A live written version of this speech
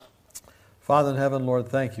Father in heaven, Lord,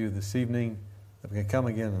 thank you this evening that we can come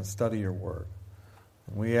again and study your word.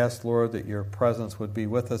 And we ask, Lord, that your presence would be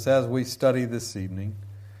with us as we study this evening,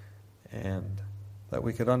 and that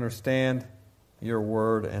we could understand your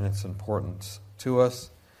word and its importance to us.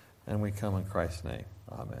 And we come in Christ's name.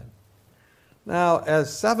 Amen. Now,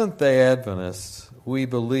 as Seventh-day Adventists, we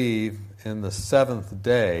believe in the seventh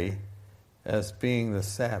day as being the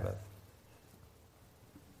Sabbath.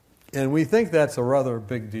 And we think that's a rather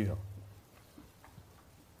big deal.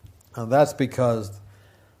 And that's because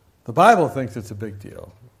the Bible thinks it's a big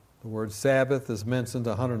deal. The word Sabbath is mentioned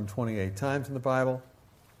 128 times in the Bible.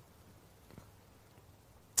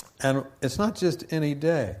 And it's not just any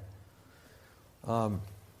day.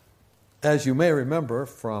 As you may remember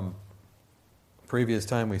from previous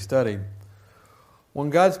time we studied, when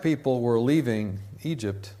God's people were leaving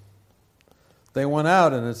Egypt, they went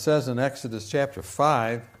out, and it says in Exodus chapter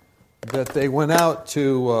 5 that they went out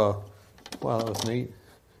to, wow, that was neat.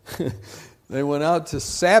 They went out to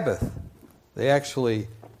Sabbath. They actually,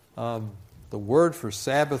 the word for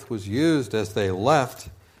Sabbath was used as they left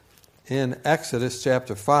in Exodus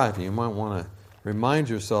chapter 5. You might want to remind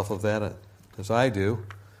yourself of that as I do.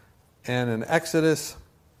 And in Exodus,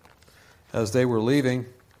 as they were leaving,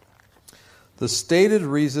 the stated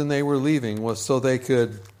reason they were leaving was so they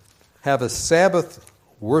could have a Sabbath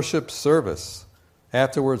worship service.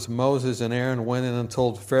 Afterwards, Moses and Aaron went in and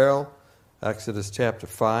told Pharaoh, Exodus chapter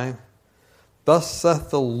 5, "Thus saith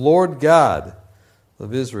the Lord God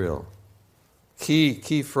of Israel,"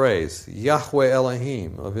 key phrase, Yahweh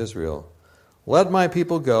Elohim of Israel, "Let my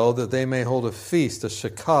people go, that they may hold a feast, a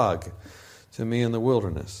shekag, to me in the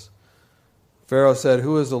wilderness." Pharaoh said,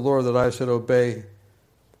 "Who is the Lord that I should obey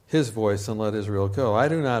his voice and let Israel go? I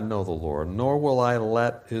do not know the Lord, nor will I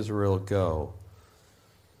let Israel go."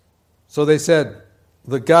 So they said,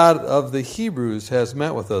 "The God of the Hebrews has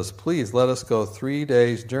met with us. Please let us go 3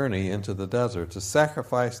 days' journey into the desert to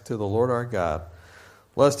sacrifice to the Lord our God,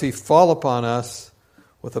 lest he fall upon us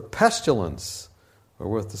with a pestilence or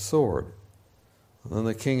with the sword." And then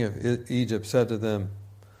the king of Egypt said to them,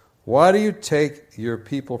 "Why do you take your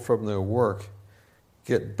people from their work?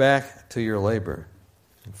 Get back to your labor."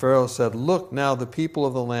 And Pharaoh said, "Look, now the people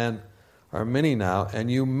of the land are many now, and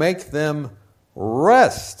you make them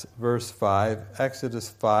rest." Verse 5, Exodus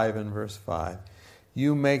 5 and verse 5.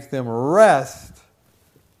 You make them rest,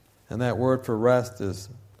 and that word for rest is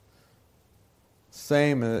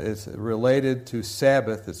same, it's related to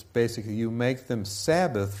Sabbath. It's basically you make them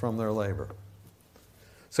Sabbath from their labor.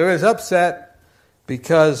 So he was upset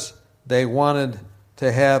because they wanted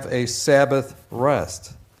to have a Sabbath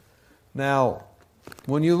rest. Now,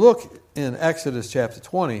 when you look in Exodus chapter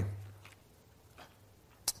 20,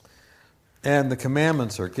 and the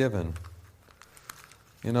commandments are given,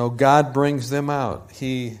 God brings them out.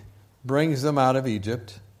 He brings them out of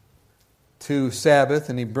Egypt to Sabbath,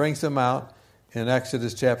 and he brings them out in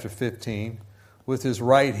Exodus chapter 15 with his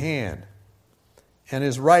right hand. And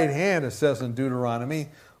his right hand, it says in Deuteronomy,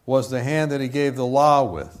 was the hand that he gave the law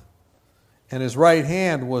with. And his right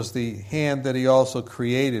hand was the hand that he also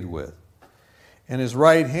created with. And his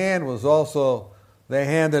right hand was also the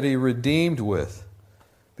hand that he redeemed with.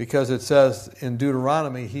 Because it says in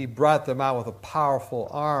Deuteronomy, he brought them out with a powerful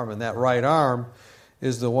arm. And that right arm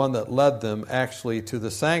is the one that led them actually to the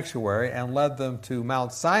sanctuary and led them to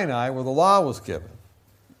Mount Sinai where the law was given.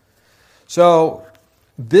 So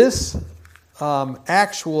this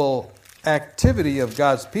actual activity of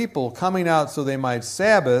God's people coming out so they might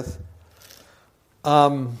Sabbath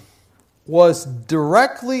was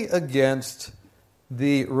directly against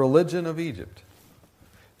the religion of Egypt.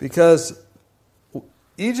 Because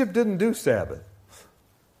Egypt didn't do Sabbath.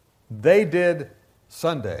 They did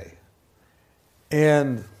Sunday.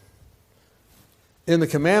 And in the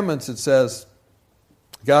commandments it says,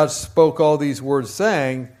 God spoke all these words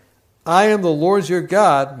saying, "I am the Lord your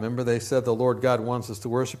God." Remember they said the Lord God wants us to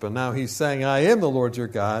worship, and now he's saying, "I am the Lord your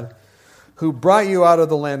God, who brought you out of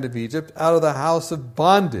the land of Egypt, out of the house of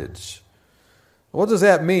bondage." What does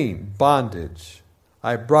that mean, bondage?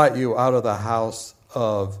 I brought you out of the house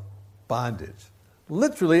of bondage.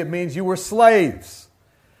 Literally, it means you were slaves.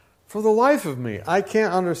 For the life of me, I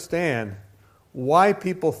can't understand why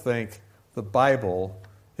people think the Bible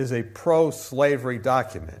is a pro-slavery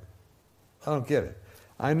document. I don't get it.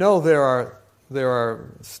 I know there are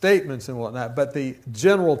statements and whatnot, but the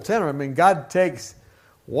general tenor, God takes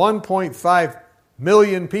 1.5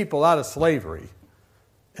 million people out of slavery,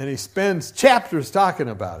 and he spends chapters talking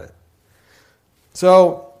about it.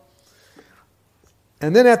 So,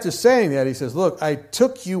 and then after saying that, he says, "Look, I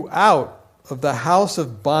took you out of the house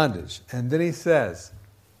of bondage." And then he says,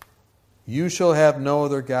 You shall have no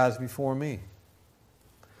other gods before me.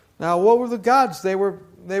 Now, what were the gods they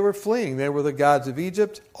were fleeing? They were the gods of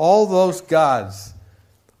Egypt. All those gods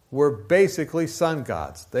were basically sun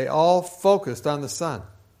gods. They all focused on the sun.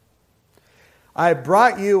 I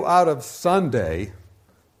brought you out of Sunday.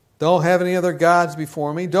 Don't have any other gods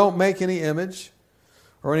before me. Don't make any image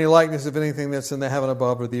or any likeness of anything that's in the heaven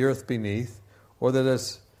above or the earth beneath or that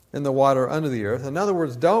is in the water under the earth. In other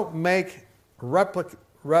words, don't make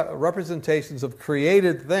representations of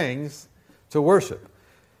created things to worship.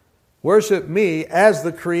 Worship me as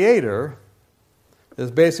the Creator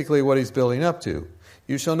is basically what he's building up to.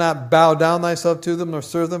 You shall not bow down thyself to them nor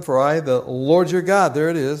serve them, for I, the Lord your God, there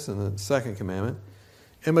it is in the second commandment,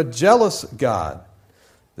 am a jealous God,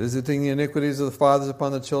 visiting the iniquities of the fathers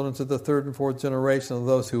upon the children to the third and fourth generation of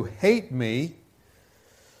those who hate me.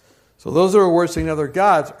 So those who are worshiping other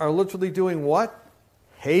gods are literally doing what?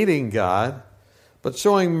 Hating God, but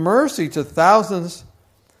showing mercy to thousands,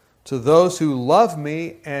 to those who love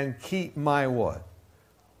me and keep my what?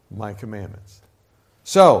 My commandments.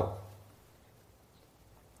 So,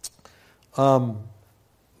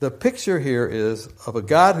 the picture here is of a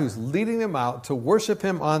God who's leading them out to worship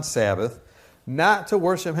him on Sabbath, not to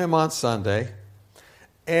worship him on Sunday,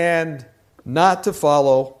 and not to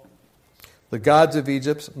follow the gods of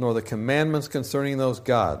Egypt, nor the commandments concerning those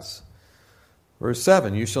gods. Verse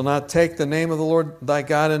 7, you shall not take the name of the Lord thy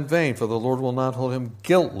God in vain, for the Lord will not hold him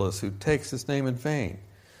guiltless who takes his name in vain.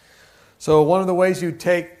 So one of the ways you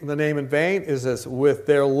take the name in vain is this: with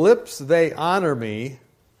their lips they honor me,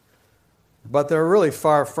 but they're really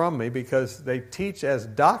far from me because they teach as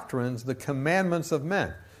doctrines the commandments of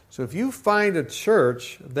men. So if you find a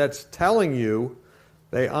church that's telling you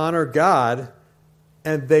they honor God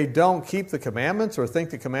and they don't keep the commandments or think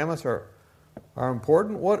the commandments are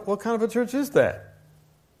important, what kind of a church is that?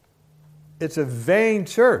 It's a vain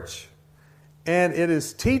church. And it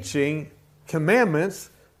is teaching commandments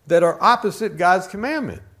that are opposite God's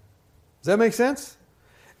commandment. Does that make sense?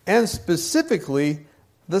 And specifically,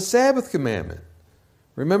 the Sabbath commandment.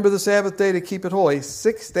 Remember the Sabbath day to keep it holy.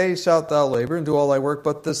 6 days shalt thou labor and do all thy work,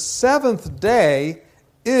 but the seventh day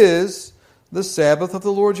is the Sabbath of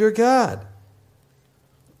the Lord your God.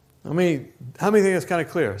 How many think it's kind of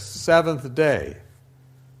clear? Seventh day.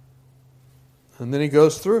 And then he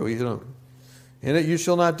goes through. In it you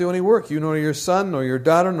shall not do any work. You nor your son, nor your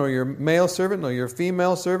daughter, nor your male servant, nor your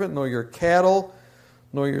female servant, nor your cattle,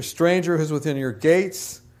 nor your stranger who's within your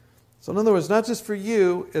gates. So in other words, not just for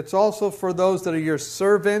you, it's also for those that are your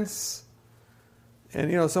servants.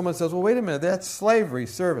 And someone says, well, wait a minute, that's slavery,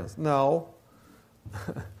 servants. No.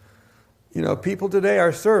 People today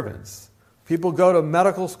are servants. People go to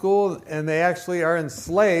medical school and they actually are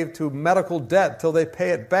enslaved to medical debt till they pay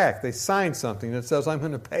it back. They sign something that says, I'm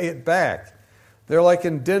going to pay it back. They're like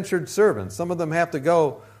indentured servants. Some of them have to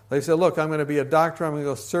go, they say, look, I'm going to be a doctor, I'm going to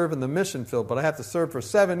go serve in the mission field, but I have to serve for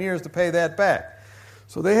 7 years to pay that back.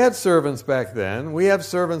 So they had servants back then. We have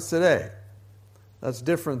servants today. That's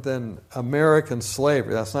different than American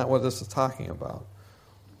slavery. That's not what this is talking about.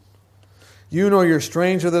 You nor your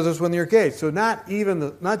stranger that is within your gates. So not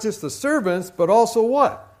just the servants, but also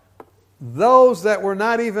what? Those that were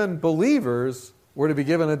not even believers were to be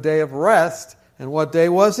given a day of rest. And what day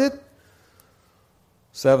was it?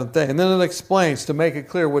 Seventh day. And then it explains to make it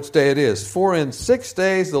clear which day it is. For in 6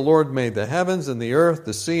 days the Lord made the heavens and the earth,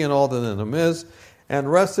 the sea and all that in them is,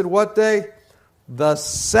 and rested what day? The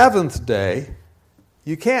seventh day.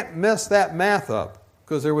 You can't mess that math up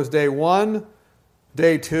because there was day 1,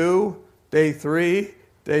 day 2, day 3,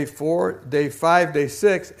 day 4, day 5, day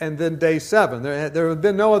 6, and then day 7. There have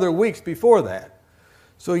been no other weeks before that.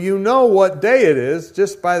 So you know what day it is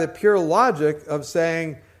just by the pure logic of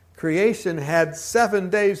saying creation had 7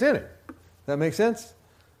 days in it. That make sense?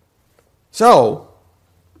 So,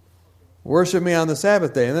 worship me on the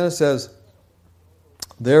Sabbath day. And then it says,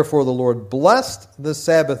 therefore the Lord blessed the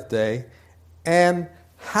Sabbath day and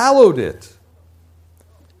hallowed it.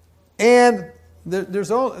 And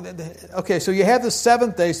so you have the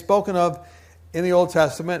seventh day spoken of in the Old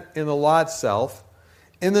Testament, in the law itself.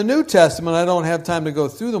 In the New Testament, I don't have time to go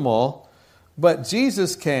through them all, but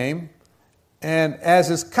Jesus came and, as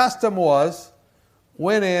his custom was,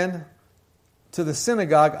 went in to the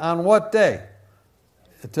synagogue on what day?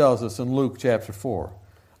 It tells us in Luke chapter 4.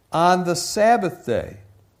 On the Sabbath day.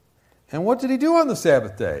 And what did he do on the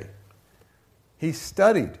Sabbath day? He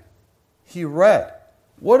studied. He read.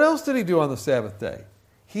 What else did he do on the Sabbath day?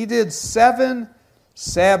 He did 7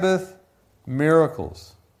 Sabbath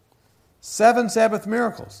miracles. 7 Sabbath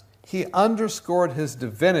miracles. He underscored his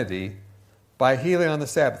divinity by healing on the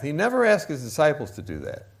Sabbath. He never asked his disciples to do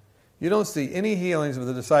that. You don't see any healings of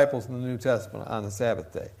the disciples in the New Testament on the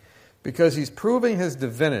Sabbath day, because he's proving his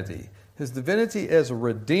divinity as a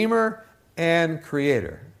redeemer and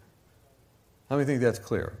creator. How many think that's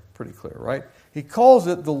clear? Pretty clear, right? He calls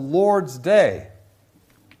it the Lord's Day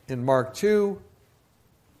in Mark 2,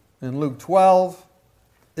 in Luke 12.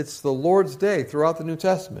 It's the Lord's Day throughout the New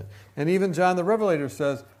Testament. And even John the Revelator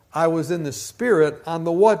says, I was in the Spirit on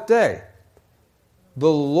the what day?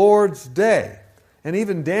 The Lord's Day. And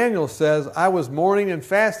even Daniel says, I was mourning and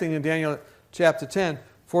fasting in Daniel chapter 10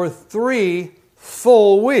 for 3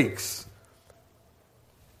 full weeks.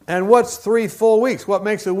 And what's 3 full weeks? What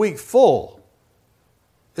makes a week full?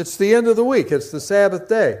 It's the end of the week. It's the Sabbath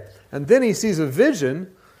day. And then he sees a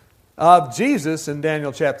vision of Jesus in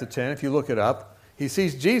Daniel chapter 10. If you look it up, he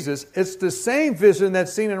sees Jesus. It's the same vision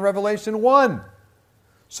that's seen in Revelation 1.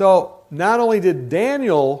 So not only did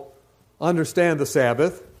Daniel understand the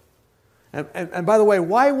Sabbath, and by the way,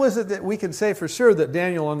 why was it that we can say for sure that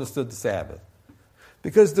Daniel understood the Sabbath?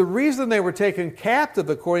 Because the reason they were taken captive,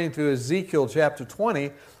 according to Ezekiel chapter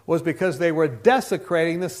 20, was because they were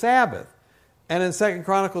desecrating the Sabbath. And in 2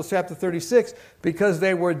 Chronicles chapter 36, because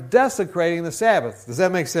they were desecrating the Sabbath. Does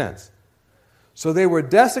that make sense? So they were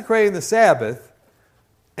desecrating the Sabbath,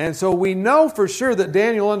 and so we know for sure that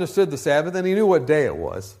Daniel understood the Sabbath, and he knew what day it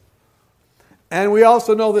was. And we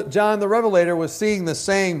also know that John the Revelator was seeing the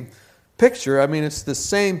same picture. I mean, it's the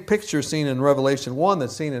same picture seen in Revelation 1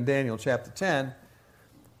 that's seen in Daniel chapter 10.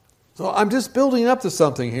 So I'm just building up to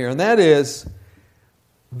something here, and that is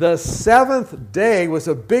the seventh day was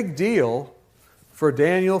a big deal for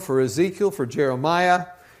Daniel, for Ezekiel, for Jeremiah.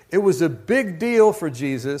 It was a big deal for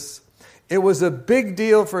Jesus. It was a big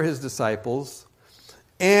deal for his disciples.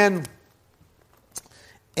 And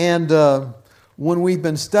when we've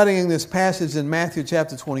been studying this passage in Matthew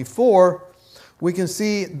chapter 24, we can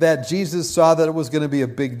see that Jesus saw that it was going to be a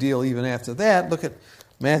big deal even after that. Look at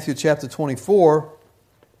Matthew chapter 24.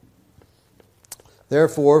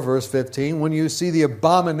 Therefore, verse 15, when you see the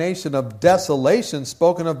abomination of desolation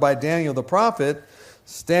spoken of by Daniel the prophet,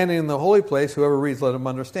 standing in the holy place, whoever reads, let him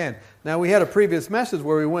understand. Now, we had a previous message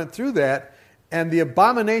where we went through that, and the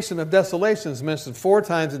abomination of desolation is mentioned 4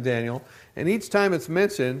 times in Daniel, and each time it's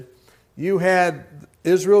mentioned, you had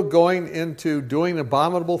Israel going into doing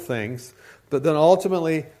abominable things, but then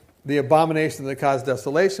ultimately the abomination that caused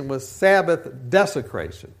desolation was Sabbath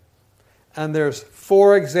desecration. And there's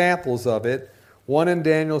 4 examples of it. One in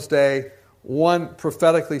Daniel's day, one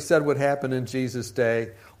prophetically said would happen in Jesus'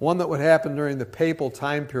 day, one that would happen during the papal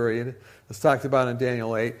time period, that's talked about in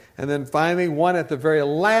Daniel 8, and then finally one at the very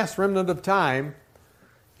last remnant of time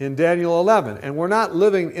in Daniel 11. And we're not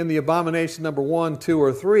living in the abomination number 1, 2,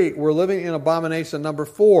 or 3. We're living in abomination number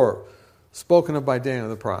 4, spoken of by Daniel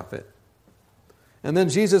the prophet. And then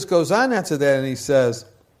Jesus goes on after that and he says,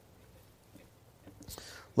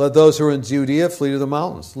 let those who are in Judea flee to the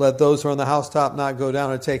mountains. Let those who are on the housetop not go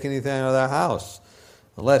down or take anything out of their house.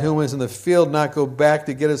 Let whom is in the field not go back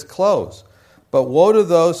to get his clothes. But woe to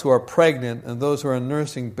those who are pregnant and those who are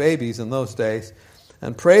nursing babies in those days.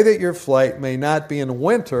 And pray that your flight may not be in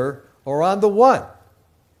winter or on the what?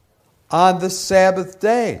 On the Sabbath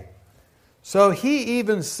day. So he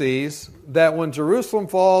even sees that when Jerusalem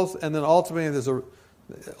falls, and then ultimately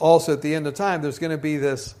also at the end of time, there's going to be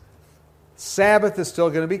this Sabbath is still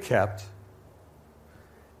going to be kept.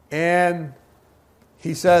 And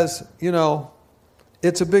he says,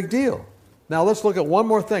 it's a big deal. Now let's look at one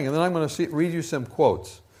more thing, and then I'm going to read you some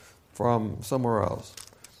quotes from somewhere else.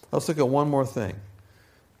 Let's look at one more thing.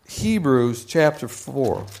 Hebrews chapter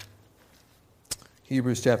 4.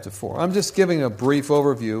 Hebrews chapter 4. I'm just giving a brief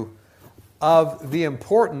overview of the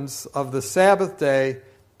importance of the Sabbath day,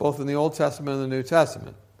 both in the Old Testament and the New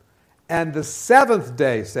Testament. And the seventh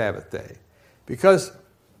day, Sabbath day, because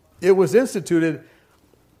it was instituted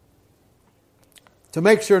to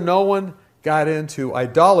make sure no one got into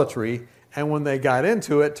idolatry, and when they got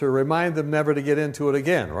into it, to remind them never to get into it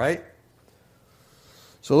again, right?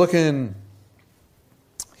 So look in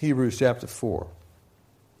Hebrews chapter 4.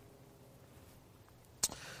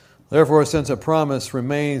 Therefore, since a promise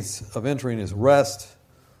remains of entering his rest,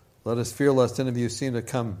 let us fear lest any of you seem to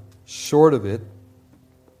come short of it.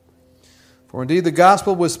 For indeed the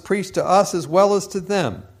gospel was preached to us as well as to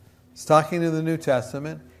them. He's talking in the New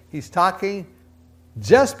Testament. He's talking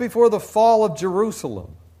just before the fall of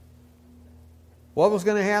Jerusalem. What was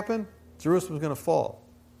going to happen? Jerusalem was going to fall.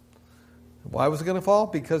 Why was it going to fall?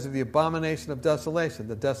 Because of the abomination of desolation,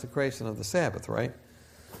 the desecration of the Sabbath, right?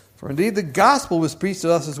 For indeed the gospel was preached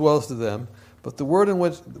to us as well as to them, but the word in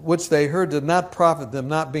which they heard did not profit them,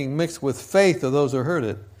 not being mixed with faith of those who heard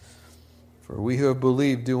it. For we who have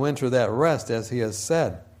believed do enter that rest, as he has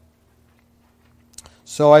said.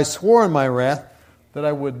 So I swore in my wrath that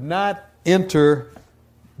I would not enter,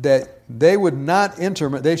 that they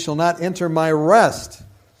shall not enter my rest,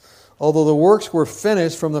 although the works were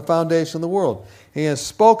finished from the foundation of the world. He has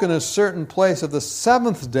spoken a certain place of the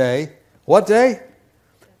seventh day. What day?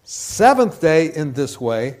 Seventh day in this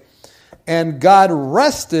way. And God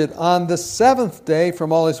rested on the seventh day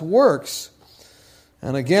from all his works.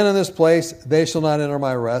 And again in this place, they shall not enter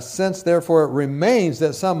my rest. Since therefore it remains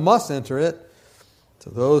that some must enter it, to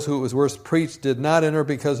those who it was worst preached did not enter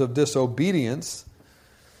because of disobedience.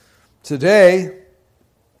 Today,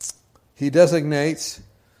 he designates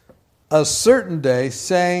a certain day,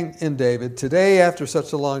 saying in David, today after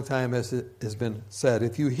such a long time as it has been said,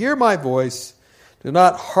 if you hear my voice, do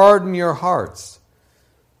not harden your hearts.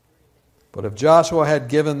 But if Joshua had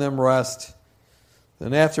given them rest,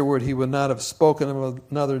 then afterward he would not have spoken of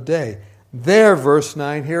another day. There, verse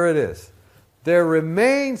 9, here it is. There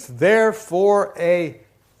remains therefore a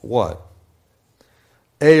what?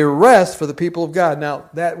 A rest for the people of God.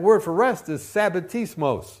 Now, that word for rest is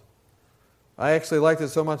sabbatismos. I actually liked it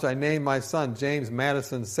so much I named my son James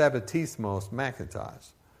Madison Sabbatismos Mackintosh.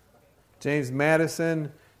 James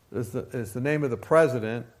Madison is the name of the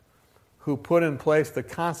president who put in place the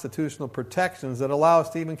constitutional protections that allow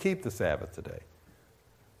us to even keep the Sabbath today.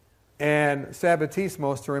 And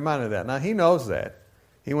Sabbatismos to remind of that. Now, he knows that.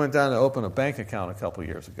 He went down to open a bank account a couple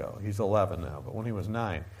years ago. He's 11 now, but when he was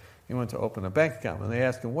 9, he went to open a bank account. And they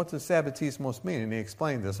asked him, what does Sabbatismos mean? And he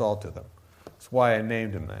explained this all to them. That's why I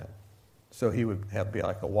named him that. So he would be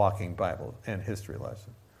like a walking Bible and history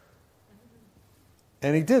lesson.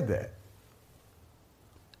 And he did that.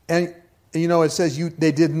 And, it says,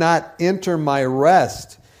 they did not enter my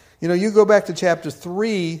rest. You go back to chapter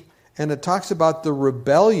 3, and it talks about the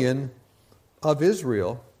rebellion of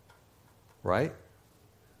Israel, right?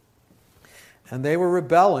 And they were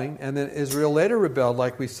rebelling, and then Israel later rebelled,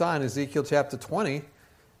 like we saw in Ezekiel chapter 20,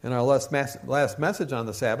 in our last message on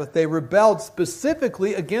the Sabbath. They rebelled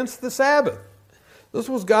specifically against the Sabbath. This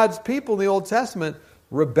was God's people in the Old Testament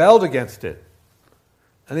rebelled against it.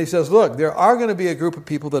 And he says, look, there are going to be a group of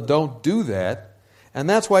people that don't do that. And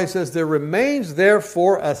that's why he says, there remains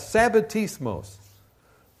therefore a sabbatismos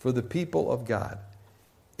for the people of God.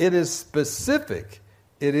 It is specific.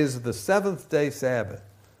 It is the seventh day Sabbath.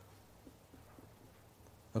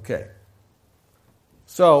 Okay.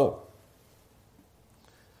 So,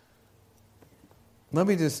 let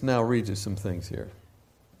me just now read you some things here.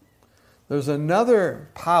 There's another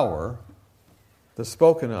power that's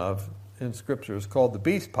spoken of in Scripture. It's called the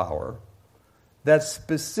beast power that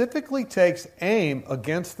specifically takes aim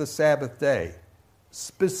against the Sabbath day.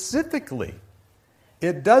 Specifically.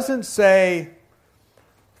 It doesn't say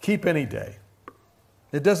keep any day.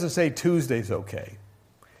 It doesn't say Tuesday's okay.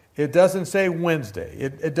 It doesn't say Wednesday.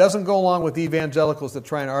 It doesn't go along with evangelicals that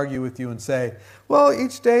try and argue with you and say, well,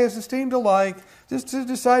 each day is esteemed alike. Just to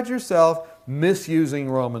decide yourself, misusing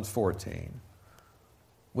Romans 14,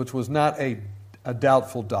 which was not a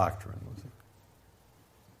doubtful doctrine.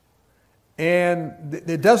 And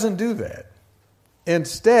it doesn't do that.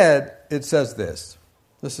 Instead, it says this.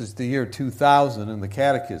 This is the year 2000 in the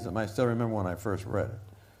Catechism. I still remember when I first read it.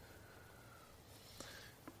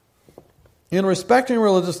 In respecting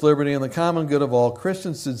religious liberty and the common good of all,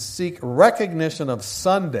 Christians should seek recognition of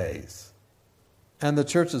Sundays and the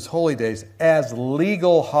church's holy days as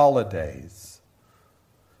legal holidays.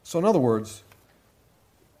 So in other words,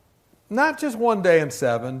 not just one day in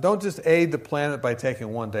 7. Don't just aid the planet by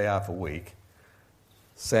taking one day off a week.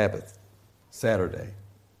 Sabbath, Saturday.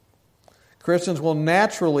 Christians will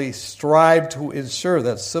naturally strive to ensure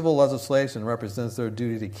that civil legislation represents their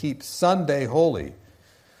duty to keep Sunday holy.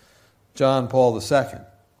 John Paul II.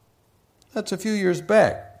 That's a few years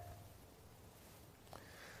back.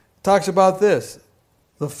 Talks about this.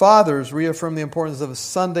 The fathers reaffirm the importance of a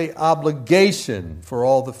Sunday obligation for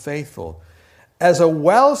all the faithful as a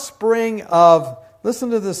wellspring of, listen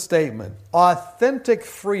to this statement, authentic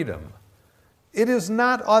freedom. It is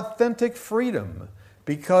not authentic freedom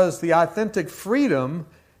because the authentic freedom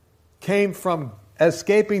came from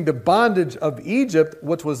escaping the bondage of Egypt,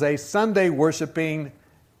 which was a Sunday worshiping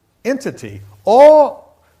entity.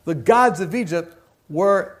 All the gods of Egypt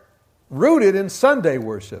were rooted in Sunday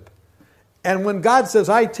worship. And when God says,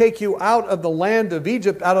 I take you out of the land of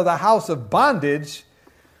Egypt, out of the house of bondage,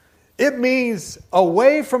 it means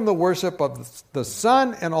away from the worship of the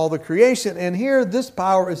sun and all the creation. And here this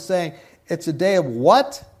power is saying it's a day of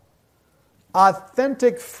what?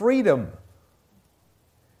 Authentic freedom.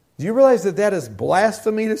 Do you realize that that is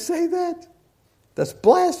blasphemy to say that? That's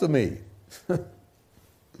blasphemy.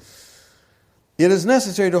 It is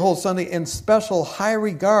necessary to hold Sunday in special high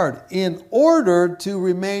regard in order to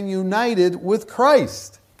remain united with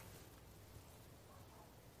Christ.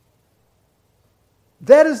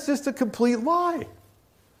 That is just a complete lie.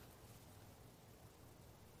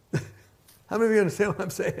 How many of you understand what I'm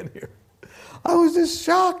saying here? I was just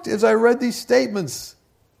shocked as I read these statements.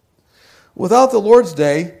 Without the Lord's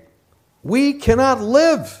Day, we cannot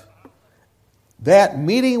live. That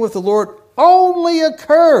meeting with the Lord only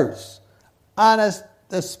occurs on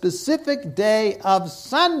a specific day of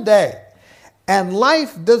Sunday. And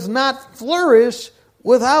life does not flourish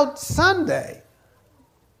without Sunday.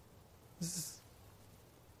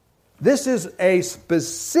 This is a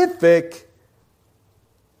specific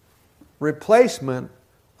replacement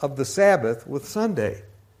of the Sabbath with Sunday.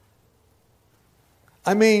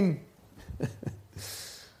 I mean,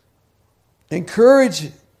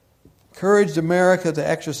 encouraged America to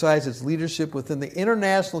exercise its leadership within the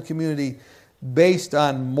international community based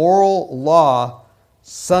on moral law,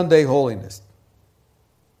 Sunday holiness.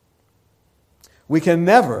 We can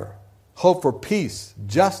never hope for peace,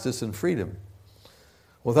 justice, and freedom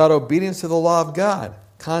without obedience to the law of God.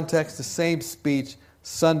 Context, the same speech,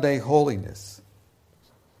 Sunday holiness.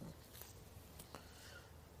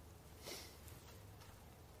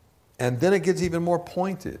 And then it gets even more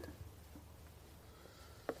pointed.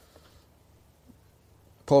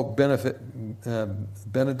 Pope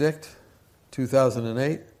Benedict,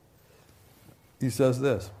 2008, he says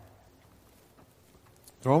this: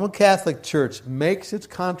 the Roman Catholic Church makes its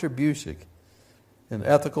contribution in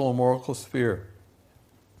ethical and moral sphere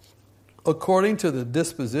according to the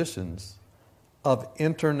dispositions of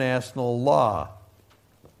international law.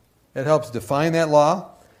 It helps define that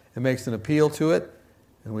law. It makes an appeal to it.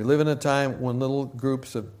 And we live in a time when little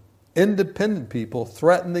groups of independent people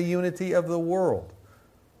threaten the unity of the world.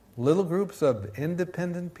 Little groups of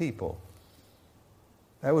independent people.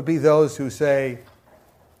 That would be those who say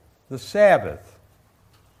the Sabbath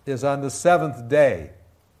is on the seventh day.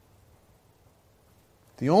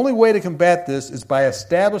 The only way to combat this is by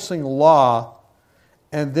establishing law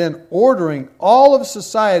and then ordering all of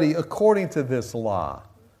society according to this law,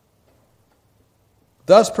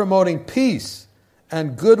 thus promoting peace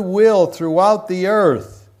and goodwill throughout the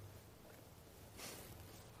earth.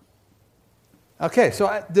 Okay,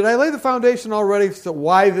 so did I lay the foundation already to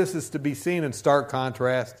why this is to be seen in stark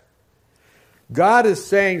contrast? God is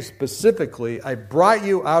saying specifically, I brought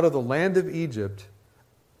you out of the land of Egypt,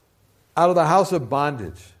 out of the house of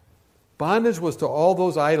bondage. Bondage was to all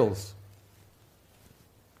those idols.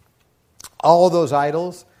 All of those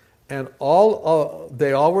idols, and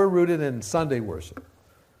they all were rooted in Sunday worship.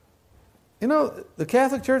 You know, the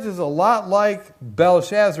Catholic Church is a lot like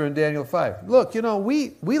Belshazzar in Daniel 5. Look, you know,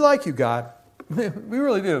 we like you, God. We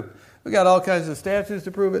really do. We got all kinds of statutes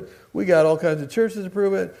to prove it. We got all kinds of churches to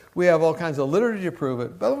prove it. We have all kinds of liturgy to prove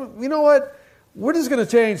it. But you know what? We're just going to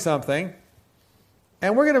change something,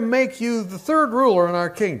 and we're going to make you the third ruler in our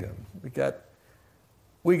kingdom.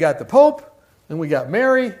 We got the Pope, and we got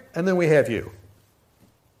Mary, and then we have you.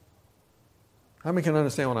 How many can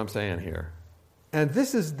understand what I'm saying here? And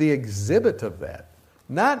this is the exhibit of that.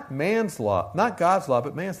 Not man's law, not God's law,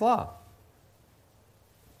 but man's law.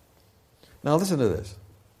 Now listen to this.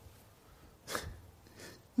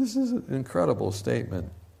 This is an incredible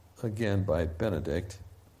statement, again, by Benedict,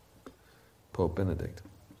 Pope Benedict.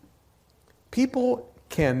 People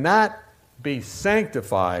cannot be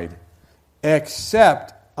sanctified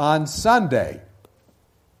except on Sunday.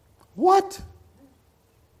 What?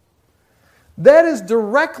 That is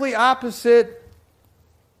directly opposite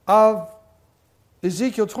of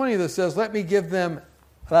Ezekiel 20 that says, let me give them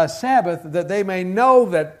the Sabbath that they may know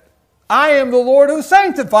that I am the Lord who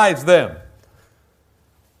sanctifies them.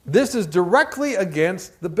 This is directly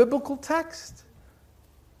against the biblical text.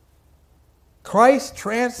 Christ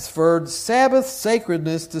transferred Sabbath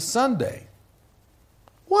sacredness to Sunday.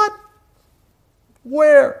 What?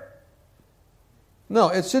 Where? No,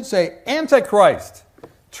 it should say Antichrist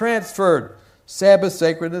transferred Sabbath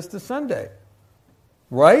sacredness to Sunday.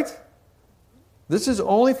 Right? This is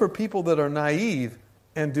only for people that are naive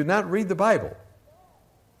and do not read the Bible.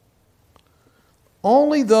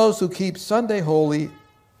 Only those who keep Sunday holy,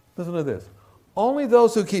 listen to this, only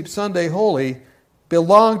those who keep Sunday holy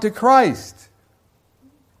belong to Christ.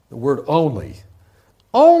 The word only.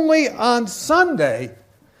 Only on Sunday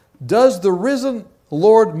does the risen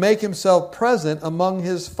Lord make himself present among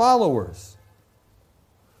his followers.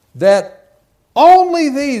 That only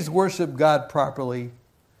these worship God properly,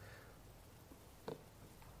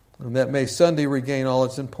 and that may Sunday regain all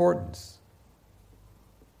its importance.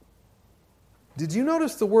 Did you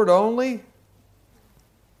notice the word only?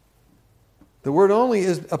 The word only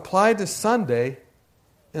is applied to Sunday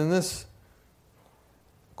in this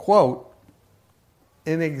quote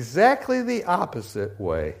in exactly the opposite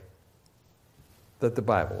way that the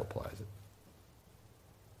Bible applies it.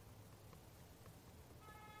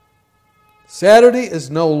 Saturday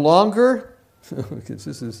is no longer, because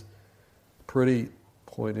this is pretty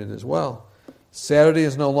pointed as well, Saturday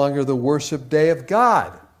is no longer the worship day of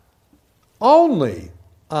God. Only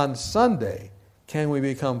on Sunday can we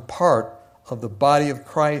become part of the body of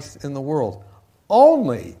Christ in the world.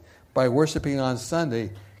 Only by worshiping on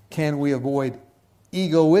Sunday can we avoid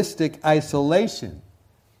egoistic isolation.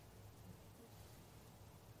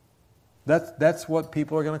 That's what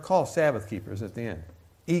people are going to call Sabbath keepers at the end.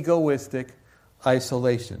 Egoistic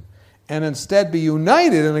isolation. And instead be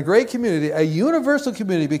united in a great community, a universal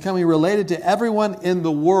community, becoming related to everyone in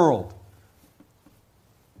the world.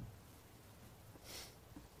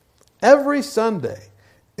 Every Sunday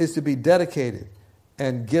is to be dedicated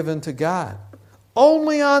and given to God.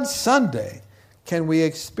 Only on Sunday can we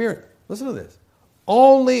experience, listen to this,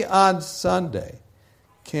 only on Sunday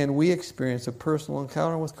can we experience a personal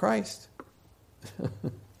encounter with Christ.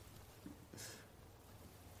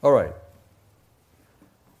 All right.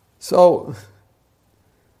 So,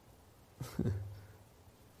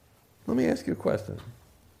 let me ask you a question.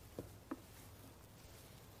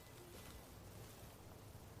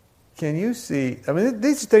 Can you see, I mean,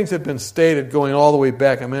 these things have been stated going all the way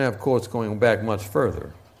back. I mean, I have quotes going back much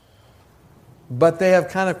further. But they have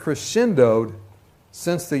kind of crescendoed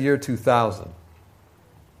since the year 2000.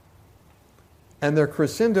 And they're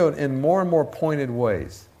crescendoed in more and more pointed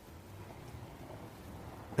ways.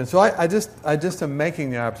 And so I just am making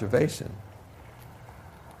the observation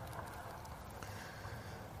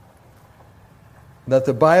that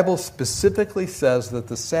the Bible specifically says that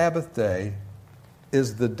the Sabbath day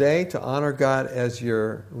is the day to honor God as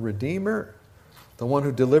your Redeemer, the one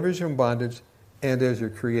who delivers you from bondage, and as your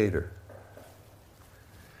Creator.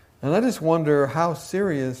 And I just wonder how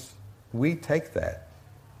serious we take that,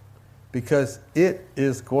 because it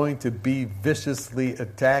is going to be viciously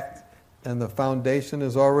attacked, and the foundation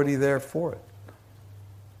is already there for it.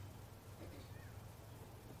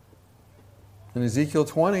 In Ezekiel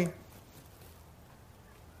 20,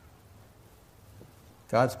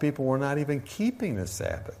 God's people were not even keeping the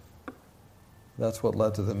Sabbath. That's what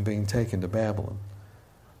led to them being taken to Babylon.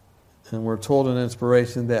 And we're told in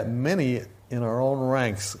inspiration that many in our own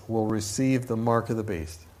ranks will receive the mark of the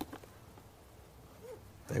beast.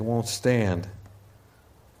 They won't stand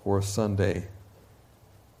for Sunday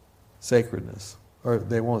sacredness, or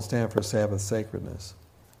they won't stand for Sabbath sacredness.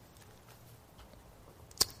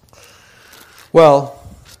 Well,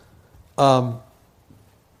 on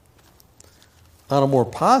a more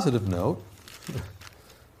positive note,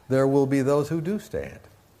 there will be those who do stand.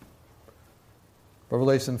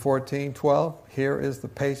 Revelation 14:12, here is the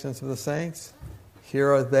patience of the saints.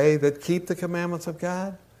 Here are they that keep the commandments of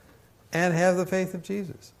God and have the faith of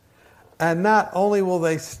Jesus. And not only will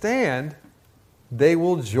they stand, they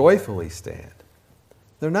will joyfully stand.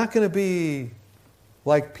 They're not going to be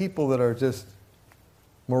like people that are just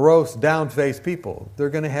morose, down-faced people. They're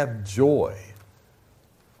going to have joy.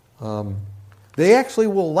 They actually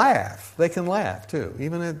will laugh. They can laugh too,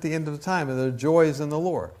 even at the end of the time, and their joy is in the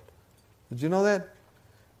Lord. Did you know that?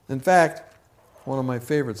 In fact, one of my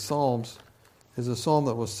favorite psalms is a psalm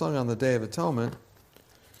that was sung on the Day of Atonement,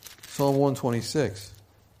 Psalm 126.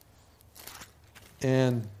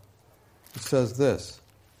 And it says this: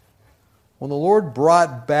 when the Lord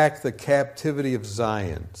brought back the captivity of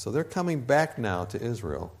Zion, so they're coming back now to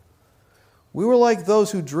Israel, we were like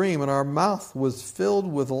those who dream, and our mouth was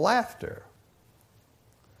filled with laughter,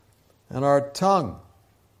 and our tongue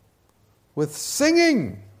with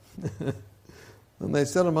singing. And they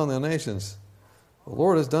said among the nations, the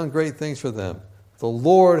Lord has done great things for them. The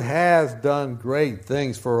Lord has done great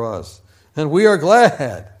things for us, and we are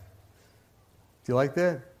glad. Do you like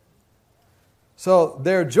that? So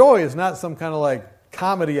their joy is not some kind of like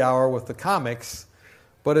comedy hour with the comics,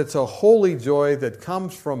 but it's a holy joy that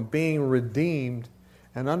comes from being redeemed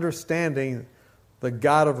and understanding the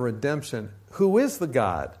God of redemption, who is the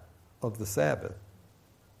God of the Sabbath.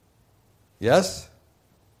 Yes?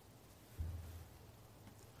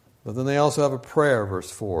 But then they also have a prayer,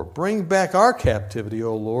 verse 4. Bring back our captivity,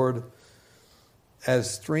 O Lord,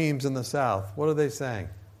 as streams in the south. What are they saying?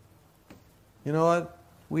 You know what?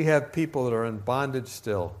 We have people that are in bondage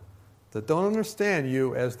still, that don't understand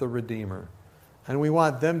you as the Redeemer. And we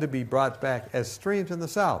want them to be brought back as streams in the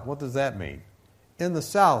south. What does that mean? In the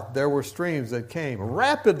south, there were streams that came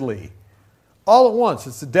rapidly, all at once.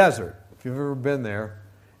 It's a desert, if you've ever been there.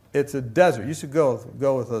 It's a desert. You should go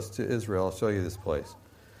with us to Israel. I'll show you this place.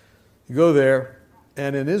 You go there,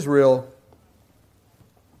 and in Israel,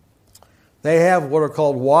 they have what are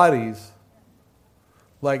called wadis,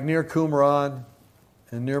 like near Qumran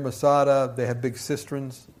and near Masada. They have big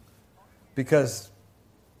cisterns because,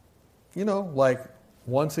 like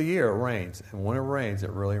once a year it rains. And when it rains, it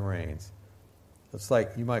really rains. It's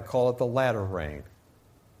like you might call it the latter rain.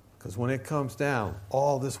 Because when it comes down,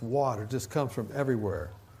 all this water just comes from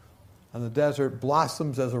everywhere. And the desert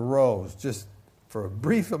blossoms as a rose just for a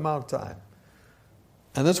brief amount of time.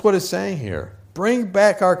 And that's what it's saying here. Bring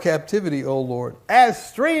back our captivity, O Lord, as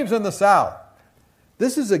streams in the south.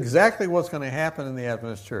 This is exactly what's going to happen in the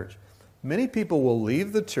Adventist church. Many people will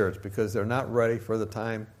leave the church because they're not ready for the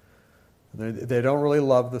time. They don't really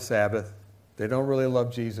love the Sabbath. They don't really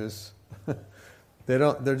love Jesus.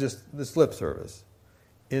 They're just this lip service.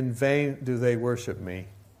 In vain do they worship me.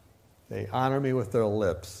 They honor me with their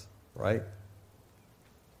lips, right?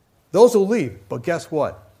 Those will leave, but guess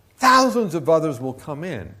what? Thousands of others will come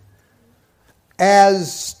in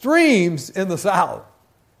as streams in the south.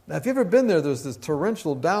 Now, if you've ever been there, there's this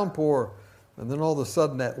torrential downpour, and then all of a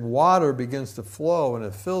sudden that water begins to flow, and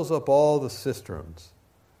it fills up all the cisterns.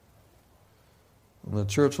 And the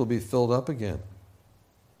church will be filled up again.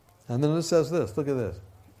 And then it says this, look at this.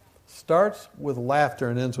 Starts with laughter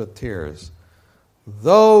and ends with tears.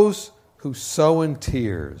 Those who sow in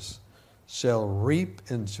tears shall reap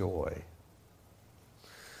in joy.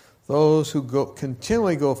 Those who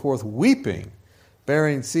continually go forth weeping,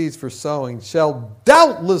 bearing seeds for sowing, shall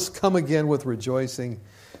doubtless come again with rejoicing,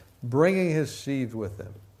 bringing his sheaves with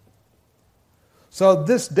him. So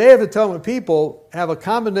this Day of Atonement people have a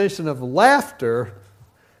combination of laughter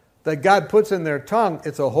that God puts in their tongue.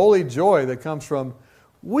 It's a holy joy that comes from,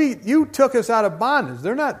 you took us out of bondage.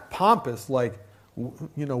 They're not pompous like,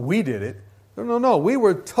 we did it. No, we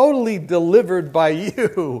were totally delivered by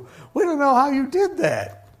you. We don't know how you did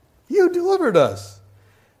that. You delivered us.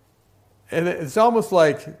 And it's almost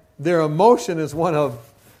like their emotion is one of,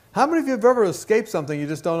 how many of you have ever escaped something you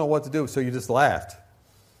just don't know what to do, so you just laughed?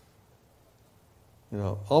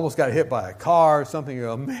 Almost got hit by a car or something, you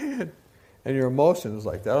go, man. And your emotion is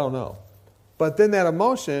like that, I don't know. But then that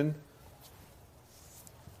emotion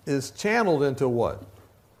is channeled into what?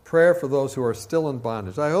 Prayer for those who are still in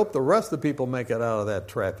bondage. I hope the rest of the people make it out of that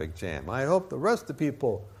traffic jam. I hope the rest of the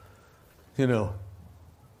people,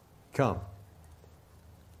 come.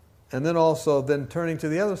 And then also turning to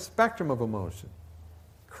the other spectrum of emotion.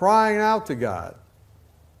 Crying out to God.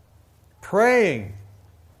 Praying.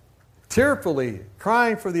 Tearfully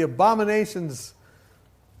crying for the abominations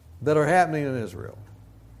that are happening in Israel.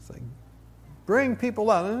 It's like, bring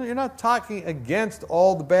people out. And you're not talking against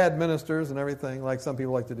all the bad ministers and everything like some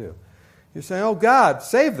people like to do. You're saying, oh God,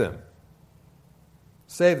 save them.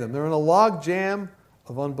 Save them. They're in a log jam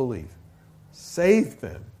of unbelief. Save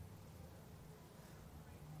them.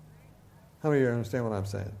 How many of you understand what I'm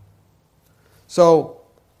saying? So,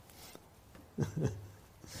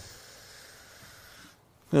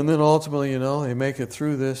 and then ultimately, they make it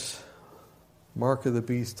through this mark of the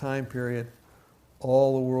beast time period.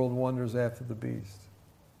 All the world wonders after the beast.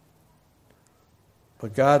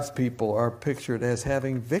 But God's people are pictured as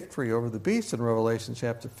having victory over the beast in Revelation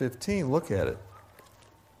chapter 15. Look at it.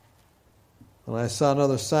 And I saw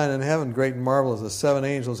another sign in heaven, great and marvelous, the 7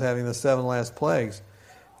 angels having the 7 last plagues,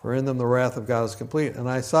 for in them the wrath of God is complete. And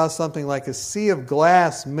I saw something like a sea of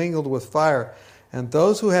glass mingled with fire, and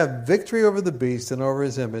those who have victory over the beast and over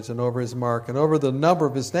his image and over his mark and over the number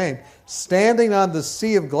of his name, standing on the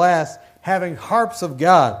sea of glass, having harps of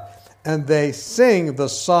God. And they sing the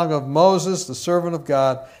song of Moses, the servant of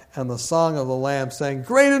God, and the song of the Lamb, saying,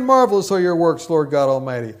 great and marvelous are your works, Lord God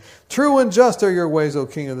Almighty. True and just are your ways, O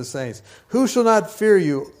King of the saints. Who shall not fear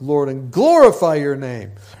you, Lord, and glorify your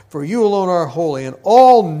name? For you alone are holy, and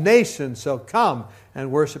all nations shall come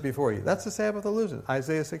and worship before you. That's the Sabbath allusion,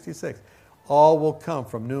 Isaiah 66. All will come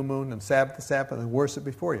from new moon and Sabbath to Sabbath and worship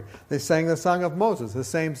before you. They sang the song of Moses, the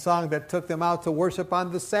same song that took them out to worship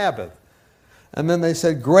on the Sabbath. And then they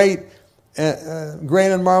said, great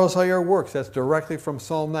and marvelous are your works. That's directly from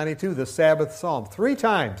Psalm 92, the Sabbath psalm. 3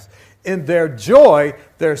 times in their joy,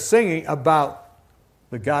 they're singing about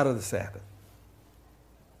the God of the Sabbath.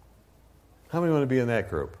 How many want to be in that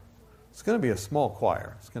group? It's going to be a small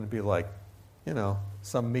choir. It's going to be like,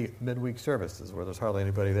 some midweek services where there's hardly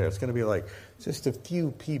anybody there. It's going to be like just a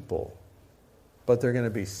few people, but they're going to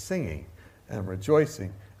be singing and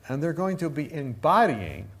rejoicing, and they're going to be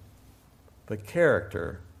embodying the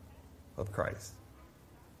character of Christ.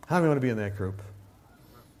 How many want to be in that group?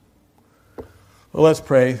 Well, let's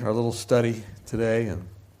pray our little study today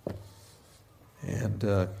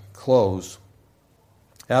and close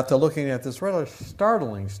after looking at this rather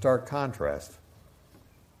startling, stark contrast.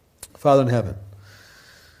 Father in heaven,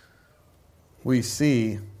 we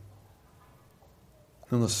see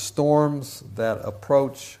in the storms that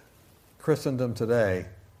approach Christendom today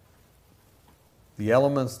the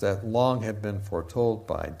elements that long had been foretold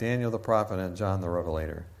by Daniel the prophet and John the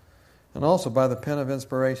Revelator, and also by the pen of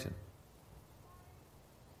inspiration.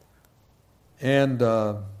 And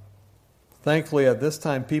thankfully at this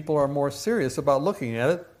time people are more serious about looking at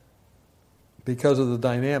it because of the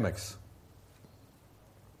dynamics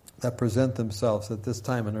that present themselves at this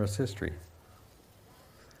time in Earth's history.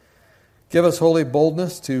 Give us holy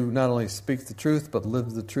boldness to not only speak the truth, but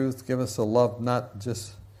live the truth. Give us a love not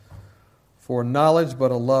just for knowledge,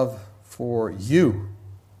 but a love for you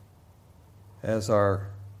as our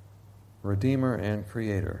Redeemer and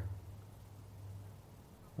Creator.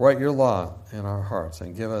 Write your law in our hearts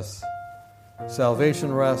and give us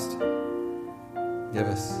salvation rest. Give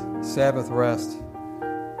us Sabbath rest.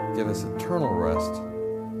 Give us eternal rest.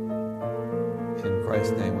 In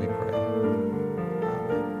Christ's name we pray.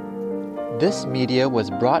 This media was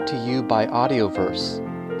brought to you by Audioverse,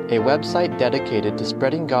 a website dedicated to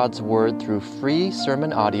spreading God's Word through free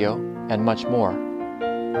sermon audio and much more.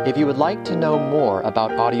 If you would like to know more about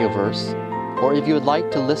Audioverse, or if you would like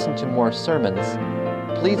to listen to more sermons,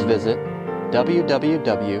 please visit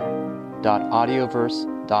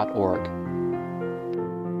www.audioverse.org.